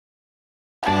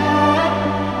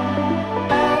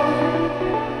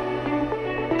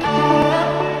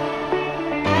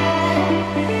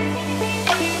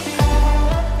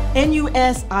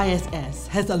NUS-ISS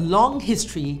has a long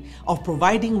history of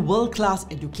providing world-class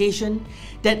education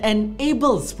that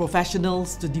enables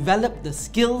professionals to develop the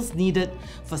skills needed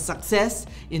for success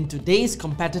in today's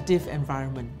competitive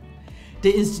environment.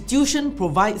 The institution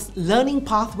provides learning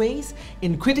pathways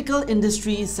in critical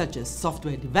industries such as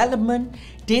software development,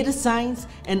 data science,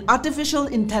 and artificial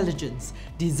intelligence,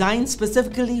 designed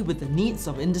specifically with the needs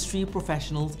of industry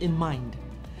professionals in mind.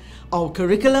 Our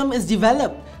curriculum is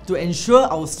developed to ensure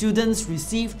our students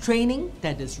receive training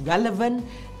that is relevant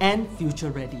and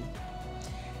future-ready.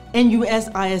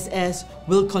 NUS-ISS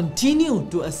will continue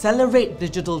to accelerate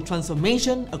digital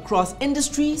transformation across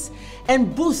industries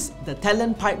and boost the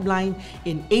talent pipeline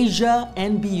in Asia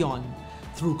and beyond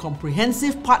through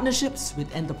comprehensive partnerships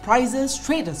with enterprises,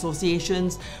 trade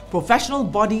associations, professional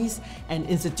bodies, and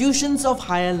institutions of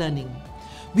higher learning.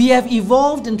 We have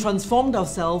evolved and transformed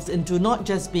ourselves into not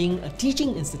just being a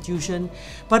teaching institution,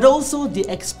 but also the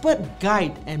expert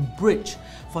guide and bridge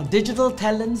for digital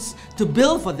talents to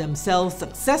build for themselves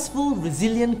successful,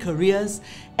 resilient careers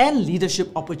and leadership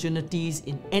opportunities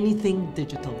in anything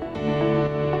digital.